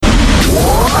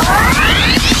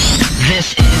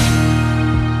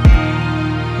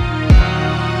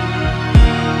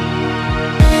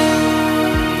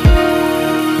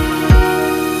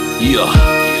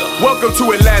Welcome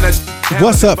to Atlanta.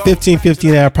 What's up?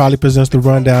 1515 Hour proudly presents the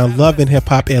Rundown Love and Hip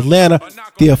Hop Atlanta,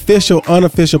 the official,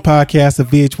 unofficial podcast of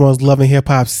VH1's Love and Hip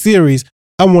Hop series.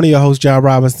 I'm one of your hosts, John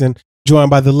Robinson, joined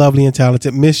by the lovely and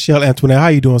talented Miss Shell Antoinette. How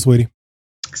you doing, sweetie?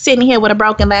 Sitting here with a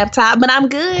broken laptop, but I'm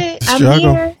good.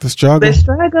 The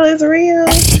struggle is real.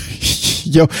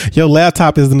 Your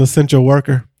laptop is an essential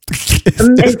worker.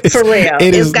 For real.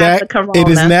 It is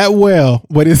not well,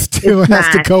 but it still has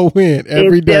to go in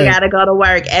every day. Still got to go to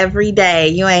work every day.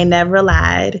 You ain't never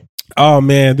lied. Oh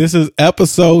man, this is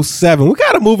episode 7. We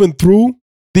got to moving through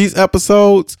these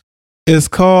episodes. I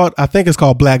think it's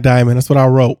called Black Diamond. That's what I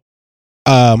wrote.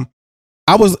 I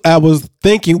was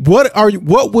thinking,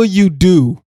 what will you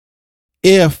do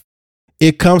if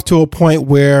it comes to a point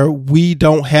where we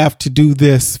don't have to do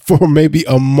this for maybe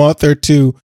a month or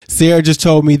two? Sarah just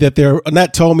told me that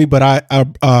but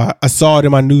I saw it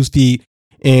in my news feed,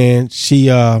 and she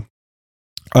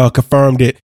confirmed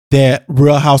it, that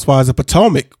Real Housewives of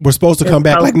Potomac were supposed to come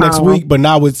back like next week, but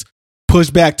now it's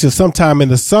pushed back to sometime in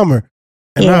the summer.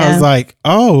 And I was like,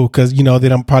 oh, because they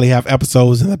don't probably have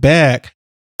episodes in the bag.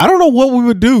 I don't know what we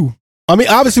would do. I mean,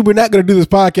 obviously we're not going to do this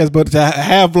podcast, but to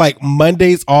have like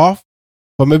Mondays off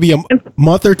for maybe a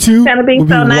month or two would be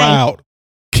so nice. Wild.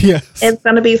 Yes. It's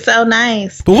going to be so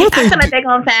nice. But what I feel like they're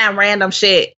going to find random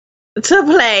shit to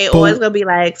play, or it's going to be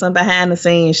like some behind the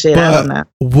scenes shit. I don't know.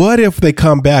 What if they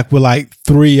come back with like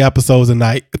 3 episodes a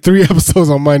night, 3 episodes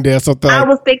on Monday or something? I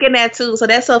was thinking that too. So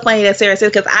that's so funny that Sarah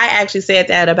said, because I actually said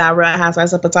that about Real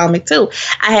Housewives of Potomac too.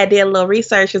 I had did a little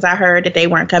research because I heard that they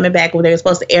weren't coming back when they were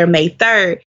supposed to air May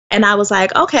 3rd. And I was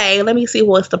like, okay, let me see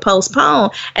what's to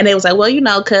postpone. And they was like, well,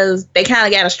 because they kind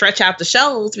of got to stretch out the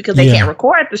shows because they can't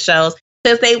record the shows.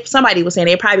 Because somebody was saying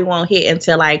they probably won't hit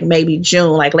until like maybe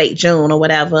June, like late June or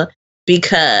whatever,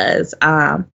 because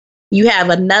you have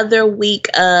another week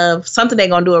of something they're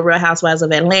going to do at Real Housewives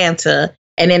of Atlanta,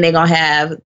 and then they're going to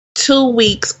have 2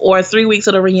 weeks or 3 weeks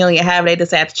of the reunion, however they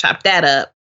decide to chop that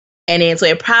up. And then so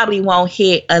it probably won't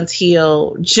hit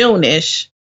until June-ish,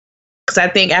 because I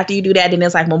think after you do that, then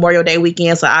it's like Memorial Day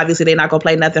weekend, so obviously they're not going to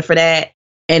play nothing for that,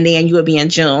 and then you would be in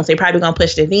June. So they're probably going to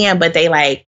push it in, but they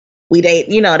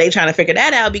trying to figure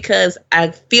that out, because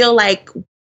I feel like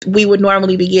we would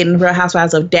normally be getting Real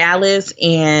Housewives of Dallas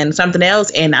and something else,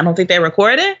 and I don't think they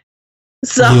recorded.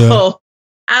 So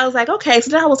I was like, okay.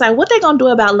 So then I was like, what they gonna do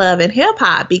about Love and Hip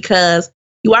Hop? Because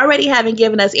you already haven't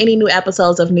given us any new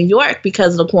episodes of New York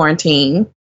because of the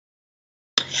quarantine.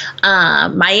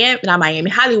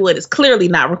 Hollywood is clearly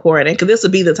not recording, because this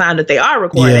would be the time that they are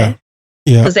recording.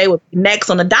 Yeah. Because they would be next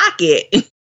on the docket.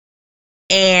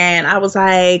 And I was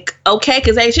like, okay,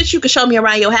 because ain't shit you can show me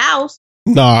around your house.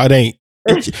 No, it ain't.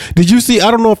 Did you see?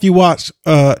 I don't know if you watch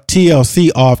TLC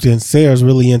often. Sarah's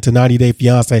really into 90 Day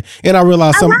Fiance, and I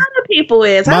realized a lot of people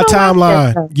is my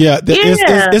timeline.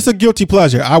 It's a guilty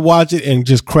pleasure. I watch it and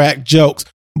just crack jokes.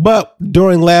 But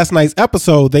during last night's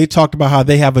episode, they talked about how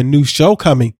they have a new show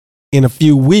coming in a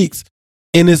few weeks,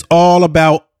 and it's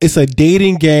a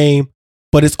dating game,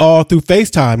 but it's all through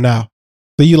FaceTime now.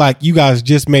 So you guys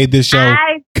just made this show.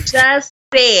 I just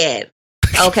said,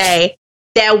 okay,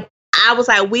 that I was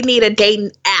like, we need a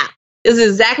dating app. This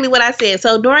is exactly what I said.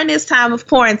 So during this time of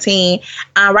quarantine,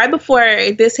 right before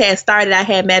this had started, I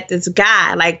had met this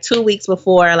guy like 2 weeks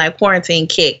before like quarantine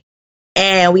kicked.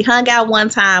 And we hung out one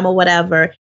time or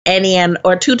whatever,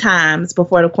 or 2 times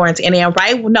before the quarantine. And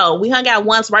then we hung out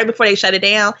once right before they shut it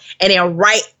down. And then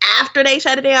right after they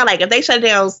shut it down, like if they shut it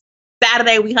down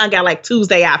Saturday, we hung out like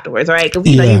Tuesday afterwards, right? Because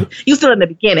you still in the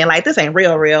beginning, like this ain't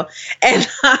real. And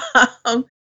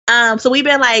so we've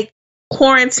been like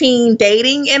quarantine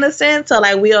dating in a sense. So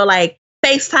like we'll like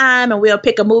FaceTime and we'll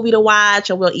pick a movie to watch,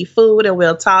 and we'll eat food and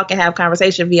we'll talk and have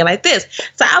conversation via like this.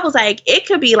 So I was like, it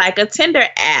could be like a Tinder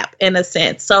app in a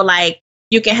sense. So like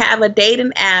you can have a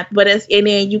dating app, and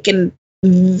then you can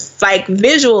like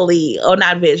visually, or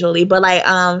not visually, but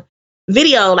like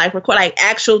video, like record, like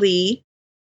actually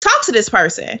talk to this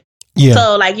person. Yeah.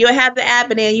 So like you'll have the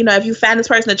app, and then if you find this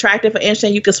person attractive, for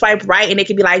instance, you can swipe right and it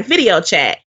can be like video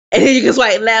chat, and then you can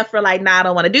swipe left for like, nah, I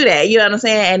don't want to do that. You know what I'm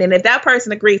saying? And then if that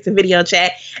person agrees to video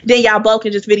chat, then y'all both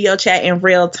can just video chat in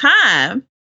real time.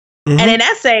 Mm-hmm. And then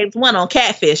that saves one on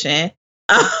catfishing.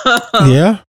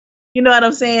 Yeah. You know what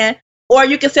I'm saying? Or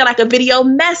you can send like a video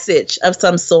message of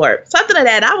some sort, something like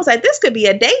that. I was like, this could be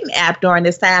a dating app during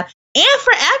this time, and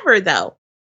forever though,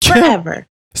 forever.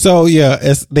 So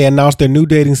they announced their new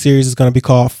dating series is going to be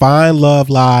called Find Love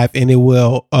Live, and it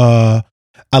will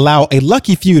allow a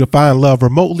lucky few to find love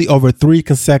remotely over 3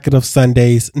 consecutive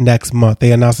Sundays next month.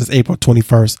 They announced this April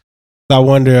 21st. So I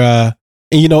wonder, and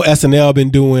SNL been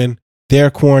doing their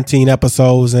quarantine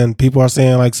episodes, and people are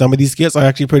saying like some of these skits are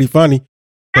actually pretty funny.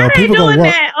 How they doing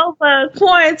that over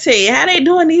quarantine? How they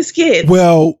doing these skits?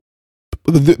 Well,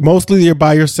 mostly you're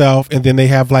by yourself, and then they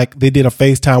have like they did a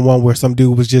FaceTime one where some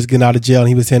dude was just getting out of jail and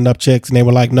he was hitting up chicks, and they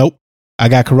were like, "Nope, I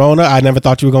got corona. I never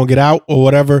thought you were gonna get out or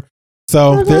whatever."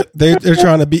 So they're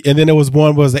trying to be. And then there was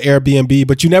one was the Airbnb,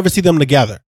 but you never see them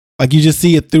together. Like you just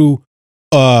see it through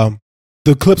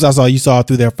the clips I saw. You saw it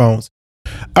through their phones.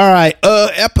 All right,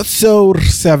 episode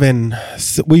 7.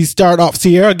 We start off.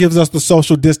 Sierra gives us the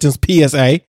social distance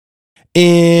PSA,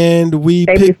 and they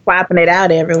be swapping it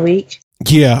out every week.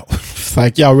 Yeah, it's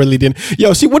like y'all really didn't.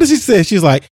 Yo, what does she say? She's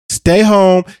like, "Stay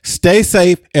home, stay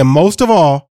safe, and most of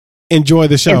all, enjoy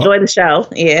the show." Enjoy the show.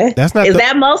 Yeah, that's not. Is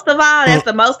that most of all? That's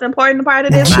the most important part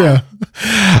of this. Yeah,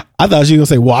 I thought she was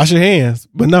gonna say wash your hands,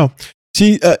 but no.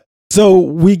 She. So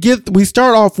we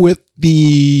start off with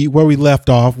where we left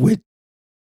off with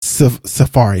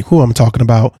Safari. Who I'm talking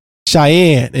about?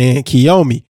 Cheyenne and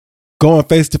Kiyomi going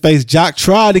face to face. Jock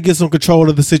tried to get some control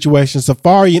of the situation.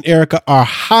 Safari and Erica are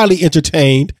highly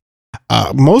entertained,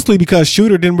 mostly because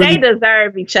Shooter didn't really. They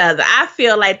deserve each other. I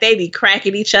feel like they be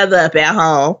cracking each other up at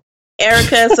home.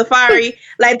 Erica and Safari,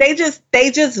 like they just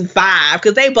vibe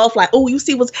because they both like, oh, you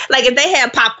see what's like if they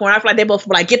had popcorn, I feel like they both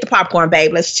were like, get the popcorn,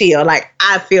 babe, let's chill. Like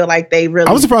I feel like they really.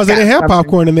 I was surprised they didn't have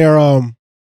popcorn in their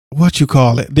what you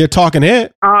call it? Their talking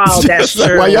head. Oh, that's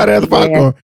true. Why y'all didn't have the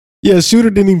popcorn? Yeah,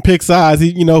 Shooter didn't even pick sides.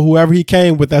 He, whoever he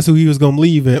came with, that's who he was gonna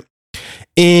leave it.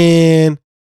 And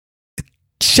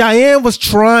Cheyenne was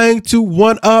trying to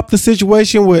one up the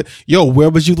situation with, yo, where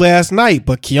was you last night?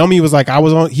 But Kiyomi was like, I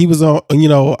was on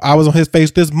his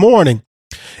face this morning.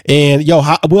 And yo,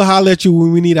 we'll holler at you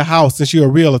when we need a house since you're a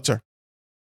realtor.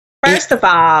 First of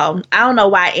all, I don't know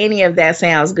why any of that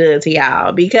sounds good to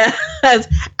y'all because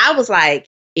I was like,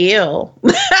 ew.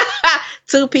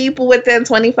 2 people within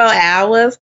 24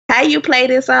 hours. How you play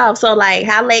this off? So like,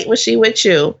 how late was she with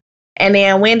you? And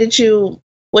then when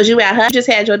was you at her? You just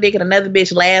had your dick in another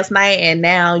bitch last night and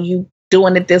now you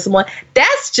doing it this morning.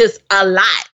 That's just a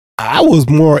lot. I was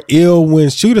more ill when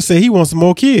Shooter said he wants some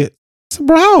more kids. So,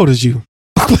 bro, how old is you?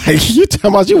 Like, you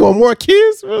talking about you want more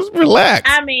kids? Relax.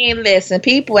 I mean, listen,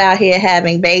 people out here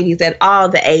having babies at all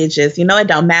the ages. It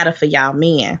don't matter for y'all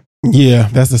men. Yeah,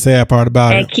 that's the sad part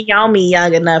about it. And Kiyomi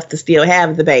young enough to still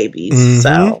have the babies.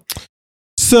 Mm-hmm.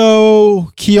 So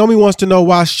Kiyomi wants to know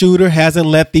why Shooter hasn't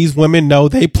let these women know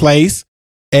they place.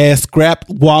 As Scrap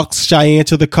walks Cheyenne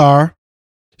to the car.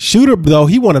 Shooter, though,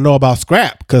 he want to know about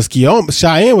Scrap because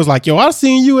Cheyenne was like, yo, I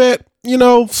seen you at,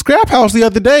 Scrap House the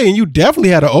other day and you definitely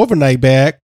had an overnight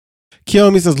bag.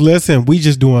 Kiyomi says, listen, we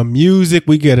just doing music.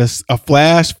 We get a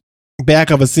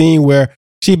flashback of a scene where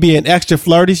she being extra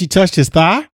flirty. She touched his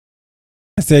thigh.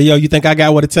 I said, yo, you think I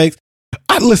got what it takes?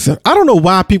 Listen, I don't know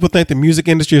why people think the music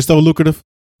industry is so lucrative.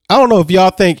 I don't know if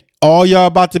y'all think all y'all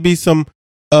about to be some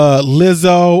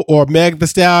Lizzo or Meg the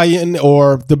Stallion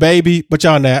or the baby, but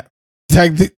y'all not.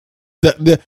 Like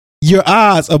your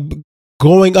odds of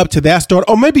going up to that start,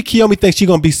 or maybe Kiyomi thinks she's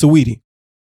gonna be Saweetie.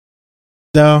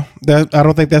 No, I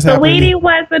don't think that's happening. Saweetie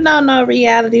wasn't on no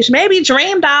reality. Maybe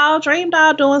Dream Doll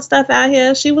doing stuff out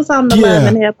here. She was on the Love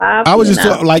and Hip Hop. I was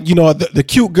just like, the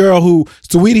cute girl who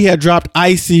Saweetie had dropped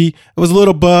Icy. It was a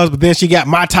little buzz, but then she got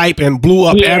My Type and blew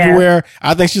up everywhere.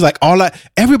 I think she's like,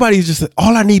 everybody's just like,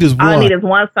 all I need is one. All I need is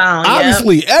one song.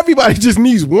 Obviously, everybody just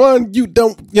needs one. You're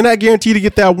not guaranteed to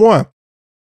get that one.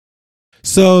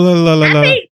 So,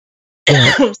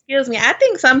 excuse me. I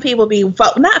think some people be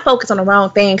not focused on the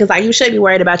wrong thing because like you should be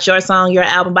worried about your song, your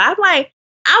album. But I'm like,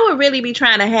 I would really be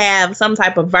trying to have some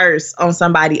type of verse on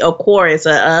somebody, a chorus,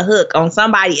 a hook on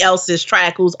somebody else's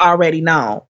track who's already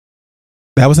known.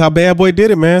 That was how Bad Boy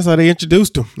did it, man. So they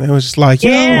introduced him. It was just like,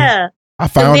 yeah. I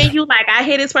found. And then you like, I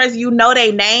hear this person,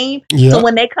 their name. Yep. So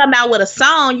when they come out with a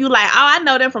song, you like, oh, I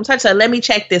know them from such. Let me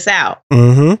check this out.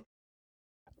 Mm-hmm.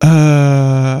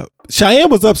 Cheyenne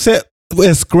was upset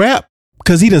with Scrap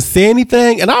because he didn't say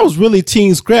anything, and I was really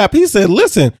team Scrap. He said,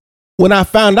 listen, when I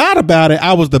found out about it,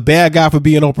 I was the bad guy for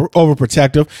being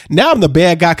overprotective. Now I'm the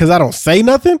bad guy because I don't say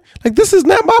nothing. Like, this is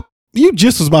not you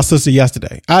just was my sister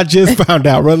yesterday. I just found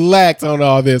out. Relax on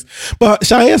all this. But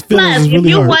Cheyenne's feelings is really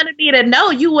if you hurt. wanted me to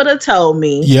know, you would have told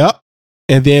me. Yep.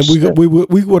 And then we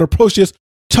would approach this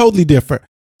totally different.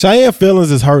 Cheyenne's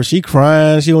feelings is hurt. She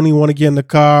crying. She don't even want to get in the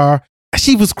car.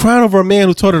 She was crying over a man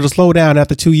who told her to slow down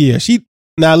after 2 years.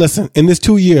 Now listen, in this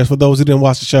 2 years, for those who didn't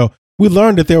watch the show, we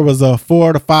learned that there was a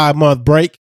 4 to 5 month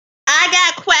break. I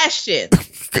got questions.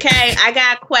 Okay, I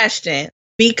got questions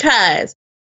because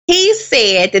he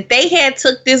said that they had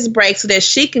took this break so that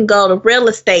she can go to real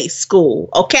estate school.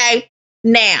 Okay,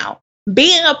 now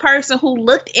being a person who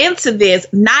looked into this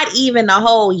not even a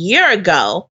whole year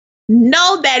ago,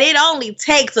 know that it only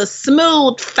takes a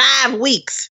smooth 5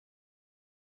 weeks.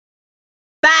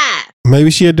 5. Maybe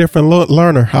she a different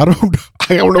learner. I don't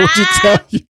know what you tell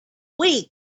you. Weeks.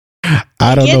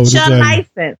 I don't know what Get you your tell you.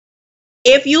 license.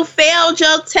 If you failed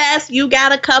your test, you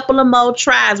got a couple of more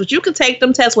tries, but you can take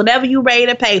them tests whenever you're ready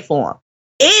to pay for them.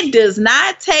 It does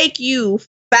not take you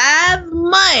 5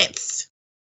 months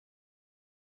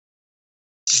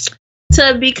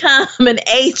to become an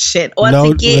agent or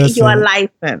to get your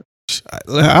license.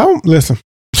 Listen.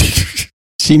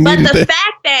 But the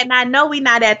fact that, and I know we're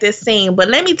not at this scene, but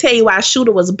let me tell you why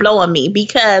Shooter was blowing me,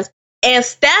 because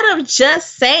instead of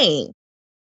just saying,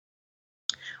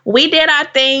 we did our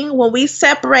thing. When we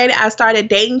separated, I started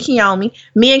dating Kiyomi.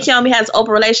 Me and Kiyomi has an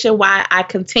open relationship. Why I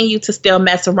continue to still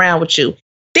mess around with you.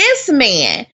 This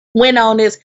man went on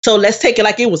this. So let's take it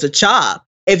like it was a job.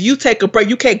 If you take a break,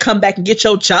 you can't come back and get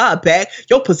your job back.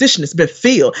 Your position has been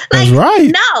filled. Like, that's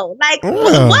right. No, like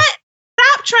what?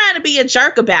 Stop trying to be a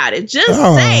jerk about it. Just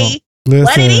say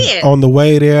what it is. On the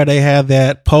way there, they had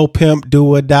that Po Pimp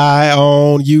Do or Die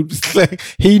on you.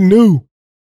 He knew.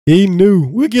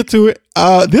 We'll get to it.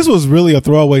 This was really a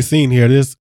throwaway scene here.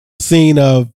 This scene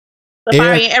of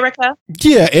Safari and Erica.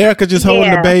 Yeah, Erica just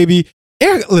holding the baby.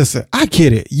 Erica, listen, I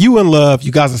get it. You in love.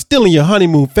 You guys are still in your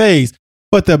honeymoon phase.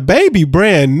 But the baby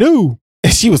brand new.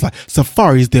 And she was like,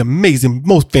 Safari is the amazing,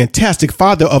 most fantastic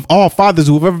father of all fathers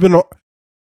who have ever been on.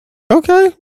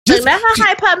 Okay. Let her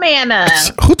hype her man up.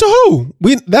 Who to who?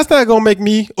 That's not going to make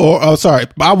me, sorry,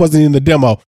 I wasn't in the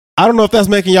demo. I don't know if that's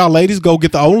making y'all ladies go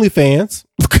get the OnlyFans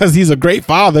because he's a great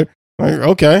father. Like,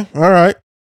 okay, all right.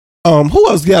 Who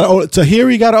else got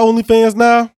Tahiri got an OnlyFans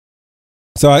now?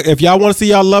 So if y'all want to see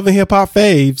y'all loving hip hop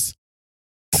faves,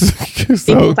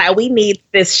 so, like we need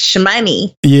this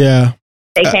shmoney. Yeah,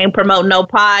 they can't promote no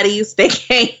parties. They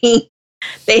can't.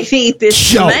 They need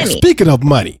this money. Speaking of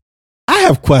money, I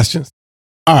have questions.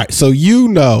 All right, so I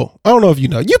don't know if you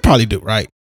know, you probably do, right?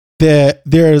 That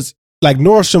there's like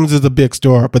Nordstrom's is a big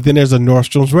store, but then there's a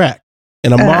Nordstrom's Rack.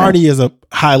 And Armani is a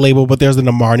high label, but there's an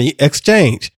Armani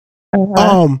Exchange.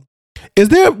 Is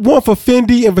there one for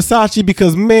Fendi and Versace?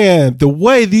 Because man, the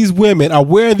way these women are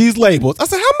wearing these labels, I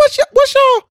said, how much?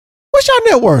 What's y'all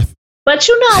net worth? But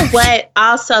you know what?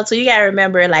 Also, so you gotta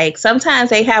remember, like sometimes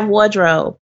they have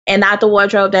wardrobe and not the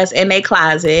wardrobe that's in their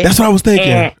closet. That's what I was thinking.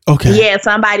 And, okay. Yeah,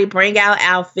 somebody bring out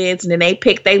outfits and then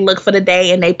they look for the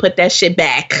day and they put that shit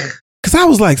back. Because I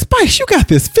was like, Spice, you got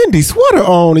this Fendi sweater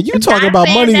on and you talking about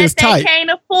money is tight. They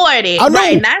can't afford it.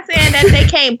 Right. Not saying that they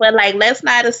can't, but like, let's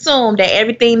not assume that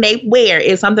everything they wear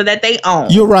is something that they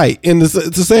own. You're right. And it's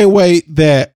the same way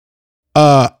that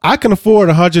I can afford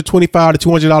 $125 to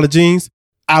 $200 jeans.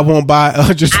 I won't buy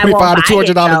 $125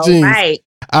 to $200 jeans. Right.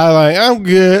 I'm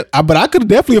good. But I could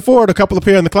definitely afford a couple of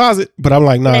pair in the closet. But I'm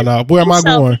like, no. Where am I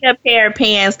going? A pair of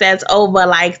pants that's over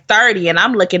like 30 and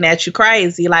I'm looking at you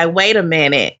crazy. Like, wait a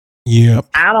minute. Yep.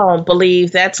 I don't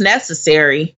believe that's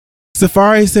necessary.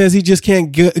 Safari says he just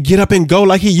can't get up and go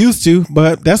like he used to,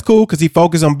 but that's cool because he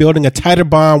focused on building a tighter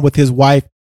bond with his wife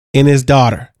and his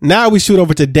daughter. Now we shoot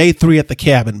over to day 3 at the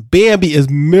cabin. Bambi is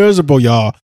miserable,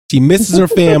 y'all. She misses her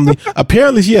family.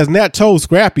 Apparently, she has not told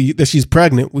Scrappy that she's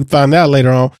pregnant. We find out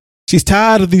later on. She's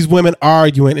tired of these women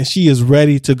arguing and she is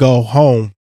ready to go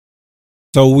home.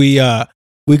 So we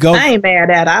go. I ain't mad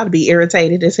at it. I'd be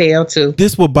irritated as hell too.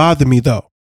 This will bother me though.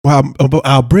 Well,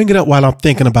 I'll bring it up while I'm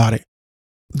thinking about it.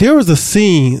 There was a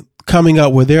scene coming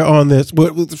up where they're on this.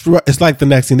 It's like the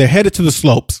next scene. They're headed to the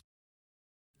slopes.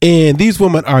 And these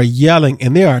women are yelling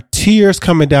and there are tears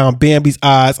coming down Bambi's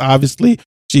eyes. Obviously,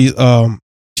 she's a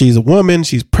woman.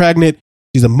 She's pregnant.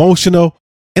 She's emotional.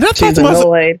 And I thought to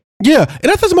myself, and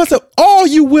I thought to myself, all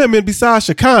you women besides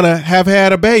Shekinah have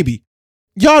had a baby.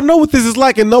 Y'all know what this is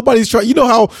like and nobody's trying. You know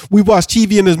how we watch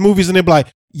TV and there's movies and they're like,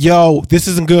 yo, this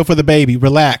isn't good for the baby.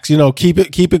 Relax, keep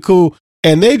it cool.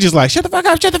 And they just like, shut the fuck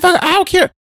up. I don't care.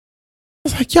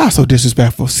 It's like, y'all so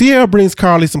disrespectful. Sierra brings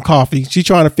Carly some coffee. She's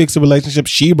trying to fix a relationship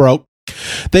she broke.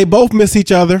 They both miss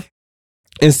each other.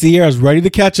 And Sierra's ready to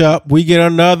catch up. We get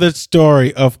another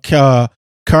story of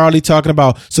Carly talking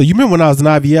about, so you remember when I was in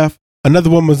IVF? Another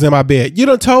woman was in my bed. You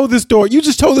done told this story. You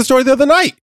just told the story the other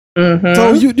night. Mm-hmm.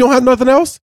 So you don't have nothing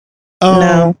else?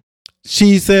 No.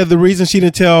 She said the reason she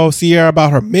didn't tell Sierra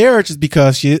about her marriage is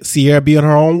because Sierra be in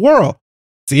her own world.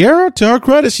 Sierra, to her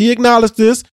credit, she acknowledged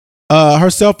this,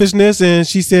 her selfishness, and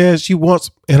she said she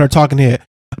wants, in her talking head,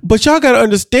 but y'all got to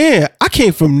understand, I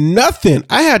came from nothing.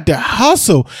 I had to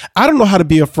hustle. I don't know how to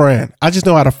be a friend. I just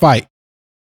know how to fight.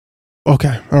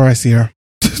 Okay. All right, Sierra.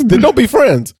 Then don't be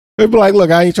friends. They'll be like,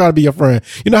 look, I ain't trying to be your friend.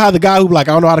 You know how the guy who like,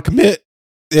 I don't know how to commit.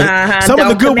 Some of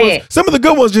the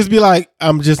good ones just be like,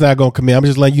 I'm just not gonna commit. I'm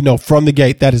just letting you know from the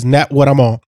gate that is not what I'm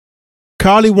on.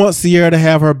 Carly wants Sierra to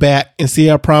have her back, and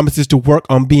Sierra promises to work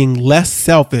on being less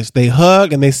selfish. They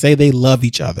hug and they say they love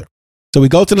each other. So we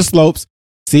go to the slopes.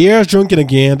 Sierra's drinking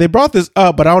again. They brought this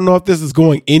up, but I don't know if this is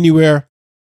going anywhere.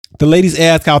 The ladies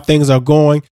ask how things are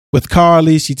going with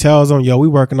Carly. She tells them, yo, we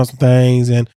working on some things,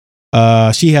 and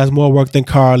she has more work than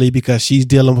Carly because she's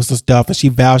dealing with some stuff, and she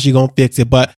vows she's gonna fix it,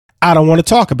 but I don't want to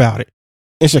talk about it.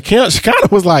 And Shekinah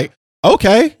was like,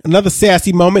 okay, another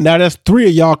sassy moment. Now there's 3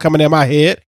 of y'all coming at my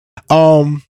head.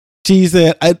 She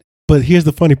said, but here's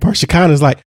the funny part. Shekinah's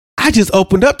like, I just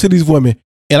opened up to these women,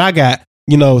 and I got,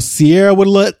 Sierra with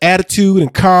a little attitude,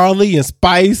 and Carly and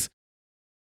Spice.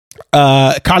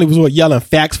 Carly was yelling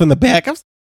facts from the back. I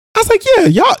was like, yeah,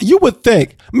 y'all, you would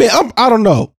think, man, I don't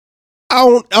know.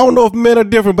 I don't know if men are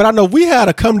different, but I know if we had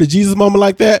a come to Jesus moment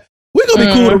like that, we're going to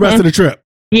be cool the rest of the trip.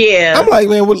 Yeah. I'm like,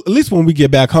 man, well, at least when we get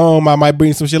back home, I might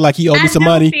bring some shit like he owed me some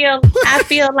money. I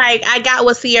feel like I got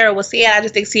what Sierra was saying. I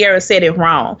just think Sierra said it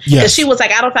wrong. Because she was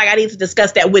like, I don't think I need to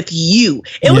discuss that with you.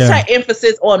 It was her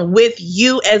emphasis on with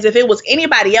you, as if it was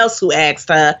anybody else who asked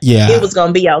her, it was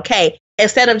going to be okay.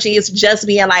 Instead of just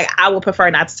being like, I would prefer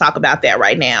not to talk about that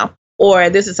right now. Or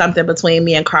this is something between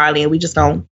me and Carly, and we just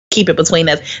don't keep it between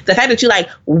us. The fact that you like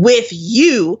with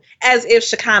you, as if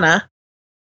Shekinah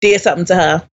did something to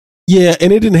her. Yeah,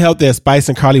 and it didn't help that Spice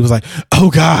and Carly was like, oh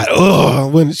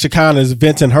God, when Shekinah is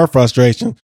venting her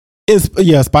frustration.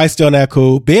 Spice still not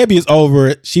cool. Bambi is over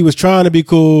it. She was trying to be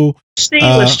cool. She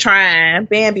was trying.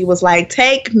 Bambi was like,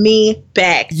 take me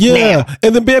back. Yeah. Now.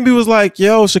 And then Bambi was like,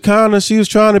 yo, Shekinah, she was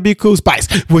trying to be cool. Spice,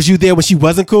 was you there when she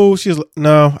wasn't cool? She was like,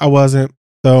 no, I wasn't.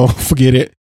 So forget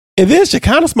it. And then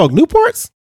Shekinah smoked Newports.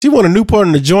 She wanted Newport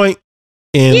in the joint.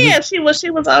 And she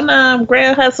was on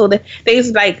Grand Hustle. They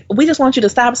was like, we just want you to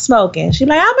stop smoking. She's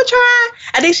like, I'm gonna try.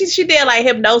 I think she did like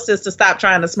hypnosis to stop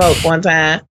trying to smoke one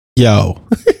time. Yo.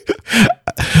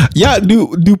 Yeah,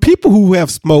 do people who have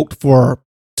smoked for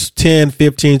 10,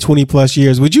 15, 20 plus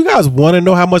years, would you guys want to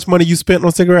know how much money you spent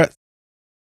on cigarettes?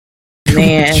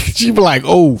 Man. She'd be like,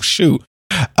 oh shoot.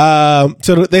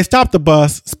 So they stopped the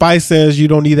bus. Spice says you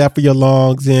don't need that for your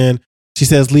lungs, and she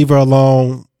says leave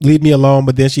me alone,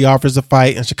 but then she offers a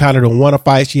fight, and Shekinah don't want to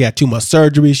fight. She had too much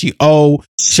surgery. She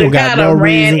got no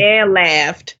ran reason. And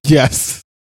laughed. Yes.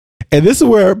 And this is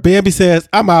where Bambi says,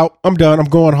 I'm out. I'm done. I'm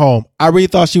going home. I really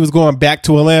thought she was going back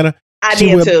to Atlanta. I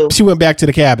did too. She went back to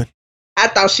the cabin. I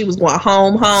thought she was going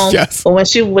home. Yes. But when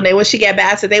she got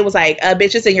back, so they was like,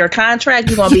 bitch, it's in your contract.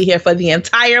 You're going to be here for the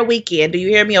entire weekend. Do you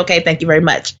hear me? Okay. Thank you very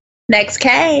much. Next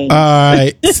case. All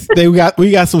right.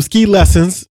 We got some ski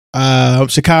lessons.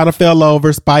 Shekinah fell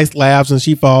over. Spice laughs and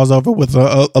she falls over with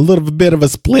a little bit of a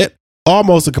split,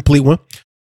 almost a complete one.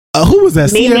 Who was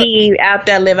that? Mimi out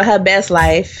there living her best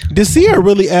life. Did Sierra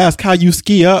really ask how you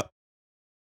ski up?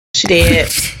 She did.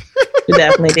 She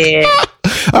definitely did.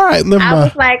 All right, never mind. I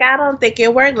was like, I don't think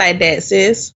it worked like that,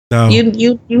 sis. No. You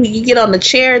get on the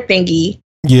chair thingy.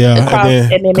 Yeah, across,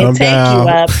 and then they take down. you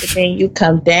up, and then you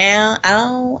come down. I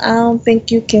don't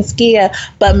think you can ski up.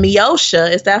 But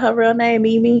Miosha, is that her real name,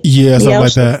 Mimi? Yeah, Miosha? something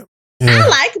like that. Yeah. I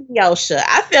like Miosha.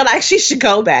 I feel like she should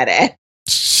go by that.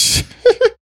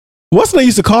 What's they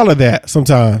used to call her that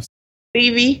sometimes?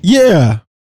 Phoebe? Yeah.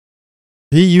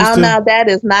 He used to. No, that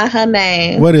is not her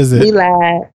name. What is it? We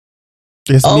lied.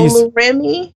 It's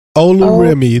Oluremi?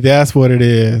 Oluremi, that's what it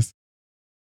is.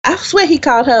 I swear he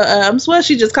called her. I swear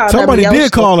she just called Somebody her. Somebody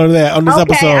did call her that on this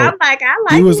episode. I'm like, I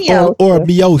like Miosha. Or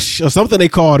Miosh or something they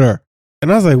called her.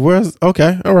 And I was like, where's,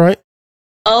 okay, all right.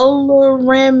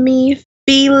 Oluremi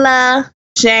Fela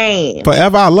James.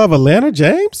 Forever I Love Atlanta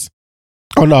James?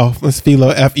 Oh no, it's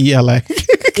Fela, Fela.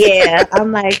 Yeah,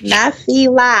 I'm like, not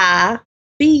Fela.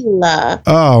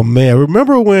 Oh man,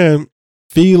 remember when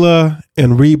Fela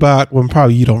and Reebok, well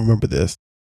probably you don't remember this,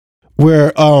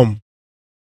 where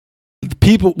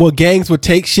gangs would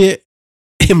take shit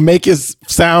and make it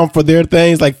sound for their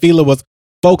things. Like Fela was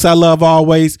folks I love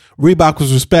always, Reebok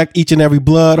was respect each and every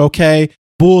blood, okay?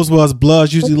 Bulls was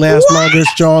bloods usually last longer,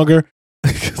 stronger.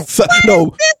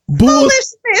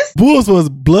 Bulls was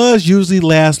bloods usually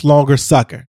last longer,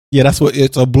 sucker. Yeah, that's what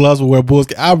it's a bloods where bulls.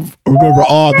 I remember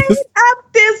all this.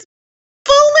 This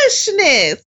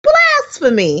foolishness,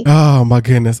 blasphemy. Oh my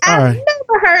goodness! All I've right,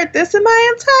 never heard this in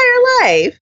my entire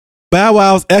life. Bow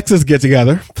Wow's exes get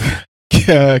together.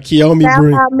 Kiyomi Bow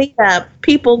Wow meet up.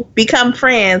 People become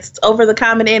friends over the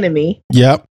common enemy.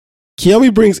 Yep.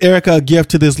 Kiyomi brings Erica a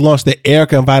gift to this lunch that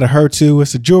Erica invited her to.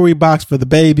 It's a jewelry box for the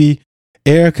baby.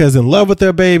 Erica's in love with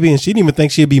her baby, and she didn't even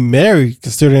think she'd be married,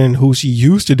 considering who she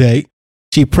used to date.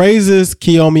 She praises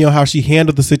Kiyomi on how she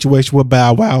handled the situation with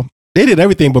Bow Wow. They did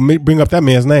everything but bring up that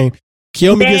man's name.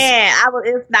 Kiyomi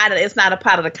it's not a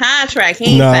part of the contract. He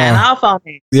ain't signed off on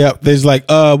it. Yeah, there's like,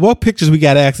 what pictures we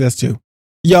got access to?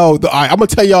 Yo, I'm gonna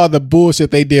tell y'all the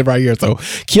bullshit they did right here. So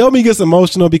Kiyomi gets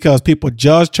emotional because people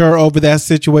judged her over that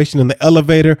situation in the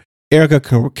elevator. Erica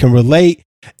can relate,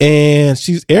 and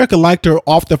Erica liked her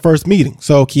off the first meeting.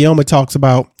 So Kiyomi talks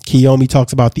about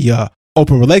the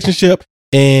open relationship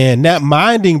and not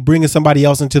minding bringing somebody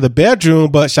else into the bedroom,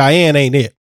 but Cheyenne ain't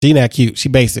it. She not cute. She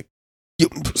basic.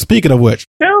 Speaking of which,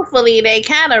 truthfully, they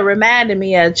kind of reminded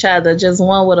me of each other. Just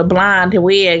one with a blonde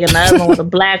wig and the other one with a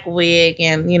black wig,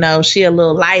 and she a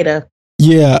little lighter.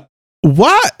 Yeah.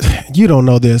 Why? You don't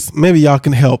know this. Maybe y'all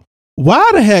can help.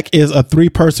 Why the heck is a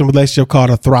 3-person relationship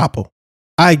called a throuple?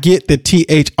 I get that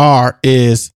THR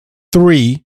is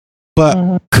 3,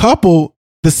 but couple,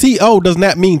 the CO does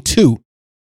not mean 2.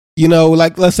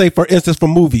 Like let's say for instance for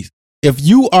movies, if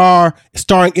you are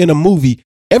starring in a movie,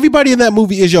 everybody in that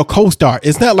movie is your co-star.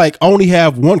 It's not like I only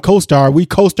have one co-star. We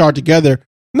co-star together.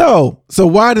 No. So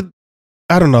why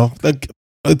I don't know. Like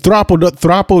a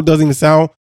throuple doesn't even sound.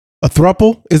 A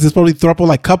throuple? Is it supposed to be throuple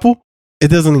like couple? It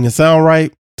doesn't even sound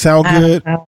right. Sound good.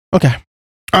 Okay.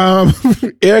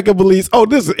 Erica believes. Oh,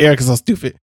 Erica's so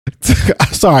stupid.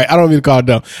 Sorry, I don't mean to call it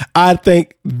dumb. I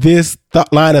think this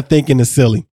line of thinking is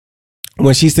silly.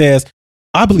 When she says,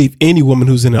 I believe any woman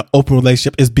who's in an open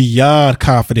relationship is beyond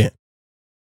confident.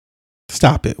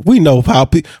 Stop it. We know how.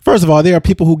 First of all, there are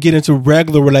people who get into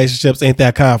regular relationships ain't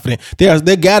that confident. There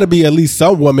got to be at least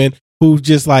some woman who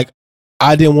just like,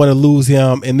 I didn't want to lose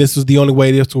him, and this was the only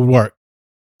way this would work.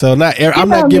 So I'm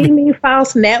not giving. Mimi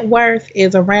Faust's net worth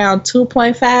is around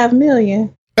 $2.5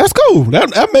 million. That's cool.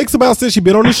 That makes about sense. She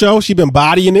been on the show. She been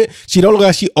bodying it. She don't look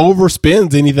like she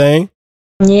overspends anything.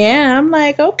 Yeah, I'm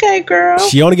like, okay, girl.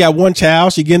 She only got one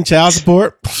child. She getting child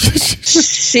support.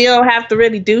 She don't have to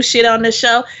really do shit on the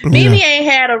show. Mimi ain't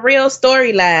had a real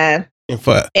storyline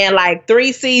in like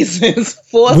 3 seasons,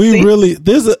 4 seasons.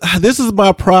 This is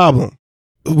my problem.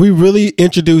 We really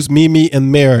introduced Mimi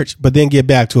in marriage, but then get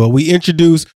back to her. We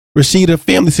introduced Rashida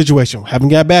family situation. Haven't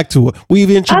got back to it. We've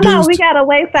introduced. We gotta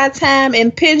waste our time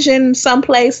in Pigeon,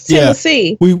 someplace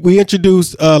Tennessee. We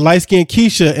introduced light skinned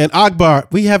Keisha and Akbar.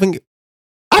 We haven't.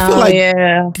 I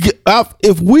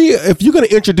feel if you're gonna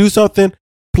introduce something,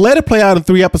 let it play out in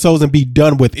 3 episodes and be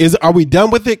done with. Are we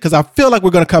done with it? Because I feel like we're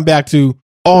gonna come back to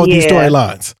all these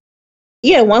storylines.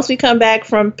 Yeah, once we come back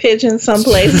from Pigeon,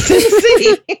 someplace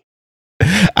Tennessee.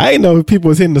 I didn't know if people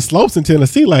was hitting the slopes in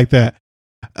Tennessee like that.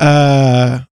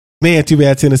 Man, too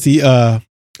bad Tennessee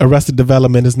Arrested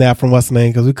Development is now from what's the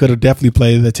name, because we could have definitely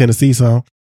played the Tennessee song.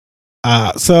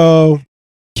 So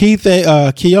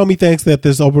Kiyomi thinks that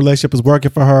this open relationship is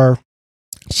working for her.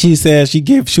 She says she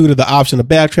gave Shooter the option to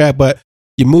backtrack, but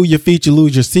you move your feet, you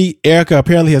lose your seat. Erica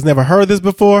apparently has never heard this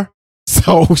before.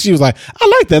 So she was like, I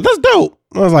like that. That's dope.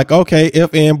 I was like, okay,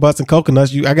 if, and, buts, and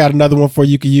coconuts. I got another one for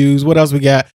you can use. What else we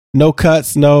got? No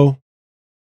cuts, no.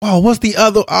 Oh, what's the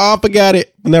other? Oh, I forgot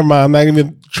it. Never mind. I'm not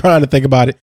even trying to think about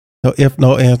it. No if,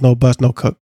 no ands, no buts, no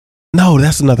cook. No,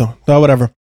 that's another one. No,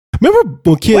 whatever. Remember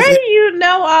when kids. Where do you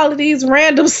know all of these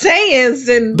random sayings?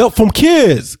 From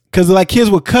kids. Because like kids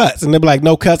with cuts. And they'd be like,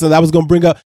 no cuts. And I was going to bring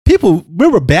up. People,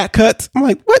 remember back cuts? I'm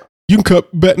like, what? You can cut,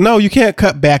 but no, you can't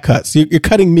cut back cuts. You're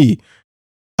cutting me.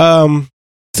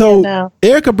 So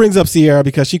Erica brings up Sierra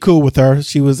because she cool with her.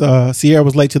 Sierra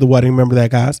was late to the wedding. Remember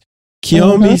that, guys?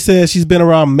 Kiyomi says she's been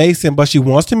around Mason, but she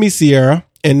wants to meet Sierra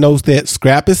and knows that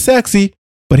Scrap is sexy,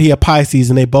 but he a Pisces,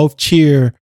 and they both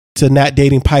cheer to not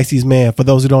dating Pisces man. For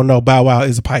those who don't know, Bow Wow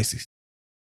is a Pisces.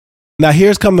 Now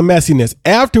here's come the messiness.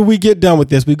 After we get done with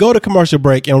this, we go to commercial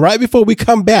break, and right before we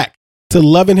come back to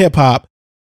Love and Hip Hop,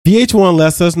 VH1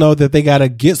 lets us know that they got a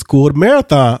Get Schooled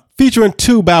marathon featuring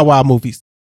 2 Bow Wow movies,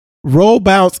 Roll,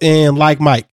 Bounce, and Like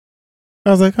Mike.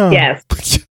 I was like, oh. Yes.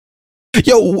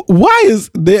 Yo, why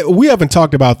is there, we haven't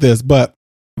talked about this, but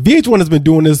VH1 has been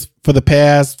doing this for the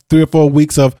past 3 or 4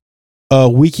 weeks of a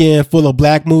weekend full of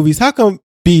black movies. How come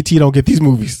BET don't get these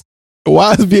movies?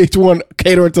 Why is VH1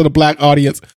 catering to the black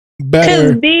audience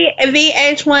better? Because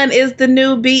VH1 is the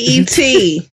new BET.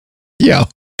 Yo,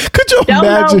 could you don't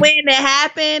imagine? know when it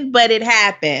happened, but it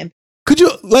happened. Could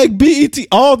you, like, BET,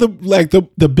 all the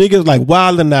biggest, like,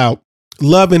 Wild 'N Out,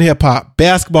 Love and Hip Hop,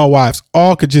 Basketball Wives,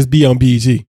 all could just be on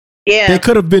BET. Yeah. They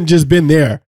could have been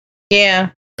there. Yeah.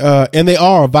 And they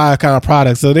are a Viacom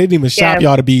product, so they didn't even shop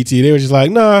y'all to BET. They were just like,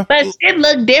 nah. But it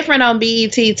looked different on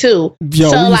BET too.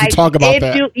 Yo, so we used to talk about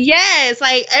that. Yes,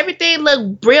 like everything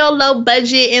look real low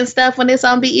budget and stuff when it's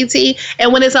on BET,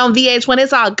 and when it's on VH1,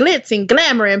 it's all glitz and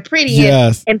glamour and pretty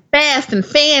and fast and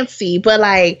fancy. But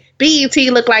like BET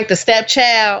looked like the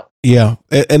stepchild. Yeah.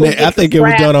 And I think it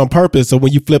was done on purpose. So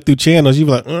when you flip through channels, you're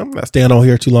like, I'm not staying on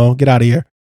here too long. Get out of here.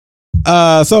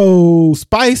 So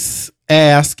Spice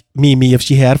asked Mimi if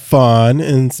she had fun.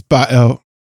 And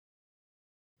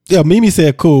Mimi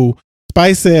said, cool.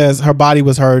 Spice says her body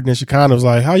was hurting. And she kind of was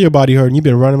like, how your body hurting? You've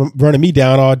been running me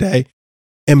down all day.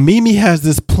 And Mimi has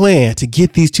this plan to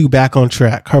get these two back on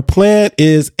track. Her plan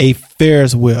is a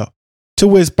Ferris wheel, to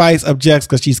which Spice objects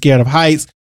because she's scared of heights.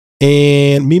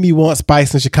 And Mimi wants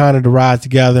Spice and Shekinah to ride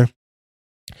together.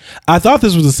 I thought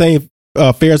this was the same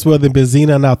Ferris wheel that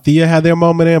Benzina and Althea had their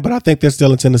moment in, but I think they're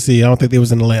still in Tennessee. I don't think they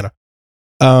was in Atlanta.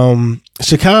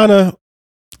 Shekinah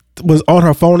was on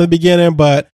her phone in the beginning,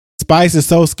 but Spice is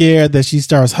so scared that she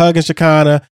starts hugging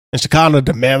Shekinah, and Shekinah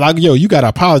demands, like, yo, you got to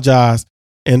apologize.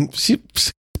 And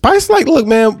Spice like, look,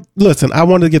 man, listen, I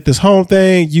wanted to get this home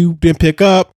thing. You didn't pick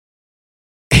up.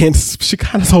 And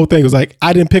Shekinah's whole thing was like,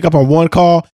 I didn't pick up on one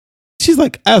call. She's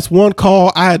like, that's one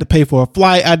call. I had to pay for a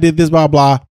flight. I did this, blah,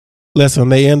 blah. Listen,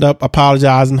 they end up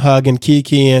apologizing, hugging,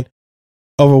 kikiing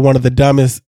over one of the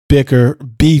dumbest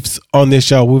beefs on this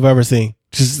show we've ever seen.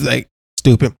 Just like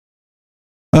stupid.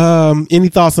 Any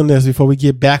thoughts on this before we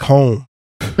get back home?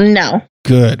 No.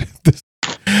 Good.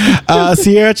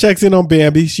 Sierra checks in on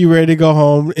Bambi. She ready to go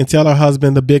home and tell her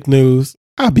husband the big news.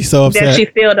 I'd be so upset. That she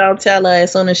still don't tell her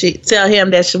as soon as she tell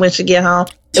him that when she get home.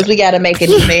 Because we got to make an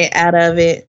event out of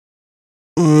it.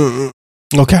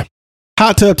 Okay.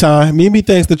 Hot tub time. Mimi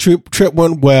thinks the trip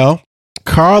went well.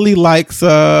 Carly likes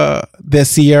that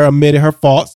Sierra admitted her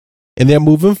faults and they're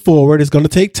moving forward. It's going to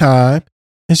take time.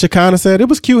 And Shekinah said, it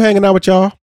was cute hanging out with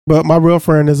y'all, but my real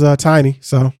friend is tiny,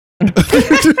 so.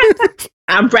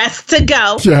 I'm pressed to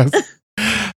go. Yes.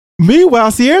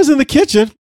 Meanwhile, Sierra's in the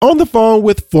kitchen on the phone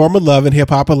with former Love and Hip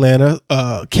Hop Atlanta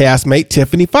castmate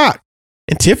Tiffany Fox.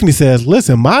 And Tiffany says,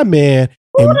 listen, my man.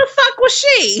 Who the fuck was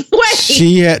she?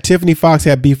 Wait. Tiffany Fox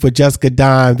had beef with Jessica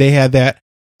Dime. They had that.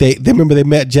 They remember they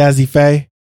met Jazzy Faye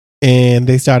and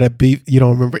they started beef. You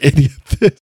don't remember any of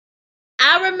this?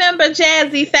 I remember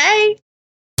Jazzy Faye.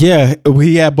 Yeah,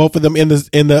 we had both of them in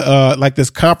the like this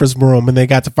conference room, and they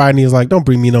got to fight. And he was like, "Don't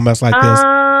bring me no mess like this."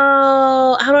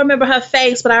 Oh, I don't remember her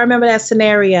face, but I remember that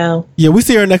scenario. Yeah, we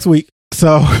see her next week.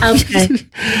 So okay,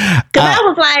 because I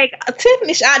was like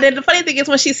Tiffany. The funny thing is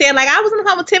when she said like I was on the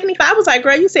phone with Tiffany, I was like,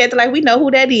 "Girl, you said that like we know who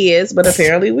that is," but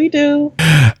apparently we do.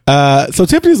 So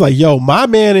Tiffany's like, "Yo, my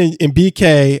man and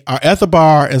BK are at the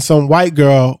bar, and some white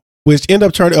girl, which ended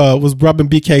up turning was rubbing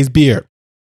BK's beard,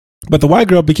 but the white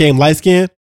girl became light skinned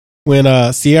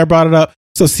when Sierra brought it up.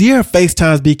 So Sierra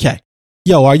FaceTimes BK.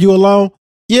 Yo, are you alone?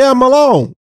 Yeah, I'm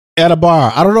alone at a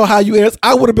bar. I don't know how you answer.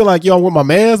 I would have been like, yo, I'm with my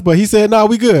mans, but he said, no,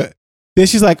 we good. Then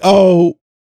she's like, oh,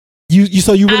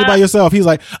 so you really by yourself? He's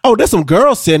like, oh, there's some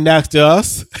girls sitting next to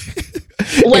us.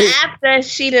 Well, after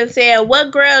she done said, what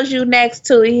girls you next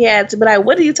to? He had to be like,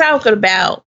 what are you talking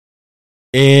about?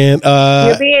 And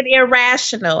you're being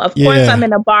irrational. Of course, I'm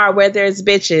in a bar where there's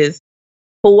bitches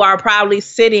who are probably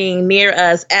sitting near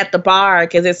us at the bar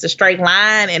because it's a straight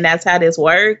line and that's how this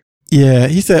works. Yeah,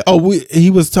 he said, he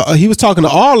was talking to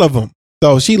all of them.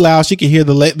 So she loud, she could hear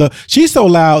she's so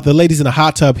loud, the ladies in the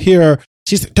hot tub hear her.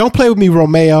 She said, don't play with me,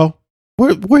 Romeo.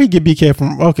 Where he get BK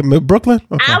from? Okay, Brooklyn?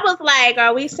 Okay. I was like,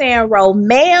 are we saying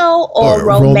Romeo or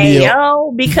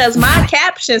Romeo? Because my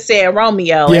caption said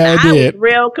Romeo, and I was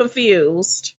real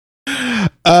confused.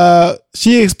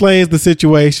 She explains the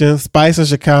situation. Spice and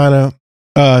Shekinah,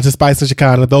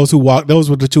 those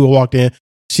were the two who walked in.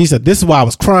 She said, this is why I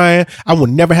was crying. I would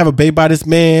never have a baby by this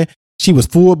man. She was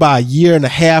fooled by a year and a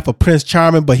half of Prince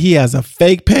Charming, but he has a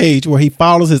fake page where he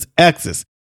follows his exes.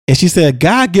 And she said,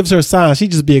 God gives her signs. She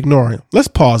just be ignoring him. Let's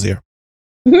pause here.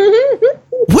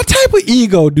 What type of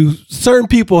ego do certain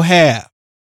people have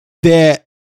that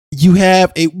you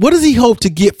have what does he hope to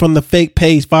get from the fake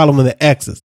page following the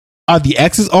exes? Are the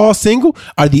exes all single?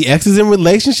 Are the exes in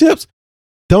relationships?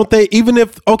 Don't they, even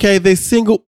if, okay, they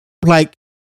single, like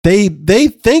they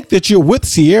think that you're with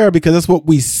Sierra because that's what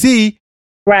we see.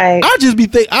 Right.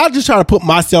 I'll just try to put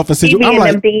myself in situations. I'm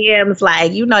like, DMs,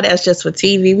 like, that's just for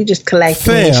TV. We just collect.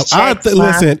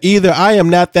 Listen, either I am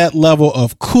not that level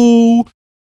of cool,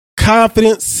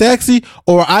 confident, sexy,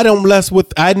 or I don't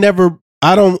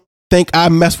think I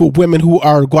mess with women who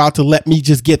are go out to let me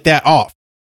just get that off.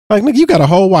 Like, nigga, you got a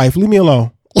whole wife. Leave me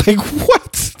alone. Like,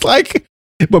 what? Like,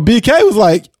 but BK was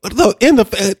like,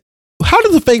 how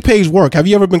does the fake page work? Have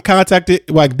you ever been contacted,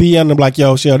 like DM them like,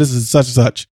 yo, Shell, this is such and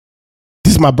such.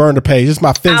 This is my burner page. This is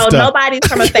my Finsta. Oh, nobody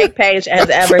from a fake page has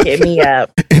ever hit me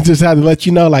up. And just had to let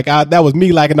you know, like, that was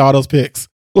me liking all those pics.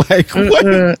 Like, what?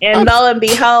 And lo and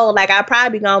behold, like, I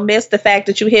probably gonna miss the fact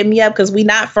that you hit me up because we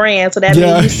not friends. So that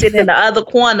means you sitting in the other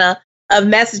corner of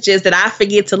messages that I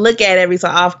forget to look at every so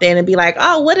often and be like,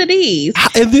 oh, what are these?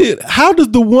 And then how does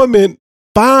the woman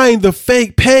find the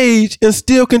fake page and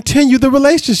still continue the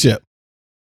relationship?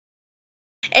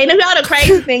 And you know the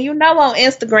crazy thing, on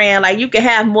Instagram, like you can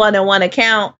have more than one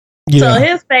account. Yeah. So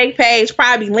his fake page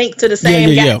probably linked to the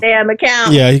same goddamn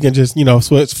account. Yeah, he can just,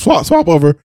 swap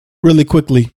over really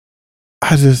quickly.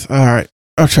 All right,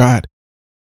 I tried.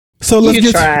 So let's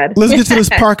get to this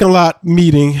parking lot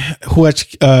meeting,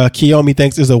 which Kiyomi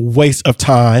thinks is a waste of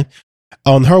time.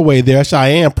 On her way there,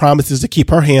 Cheyenne promises to keep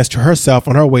her hands to herself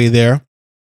on her way there.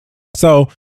 So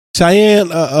Cheyenne,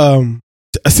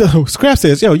 so Scrap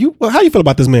says, "Yo, how you feel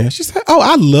about this man?" She said, "Oh,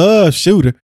 I love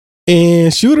Shooter."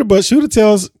 And Shooter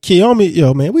tells Kiyomi,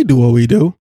 "Yo, man, we do what we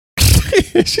do."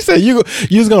 She said, "You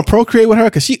was gonna procreate with her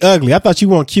because she ugly. I thought you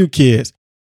want cute kids."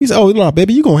 He said, "Oh no,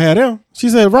 baby, you gonna have them." She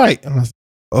said, "Right." And I was,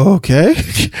 okay.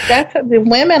 That's the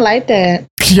women like that.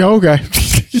 Yeah, okay.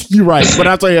 You're right. But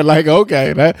I tell you, like,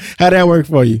 okay, how that work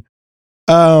for you?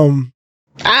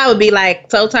 I would be like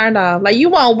so turned off. Like, you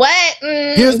want what?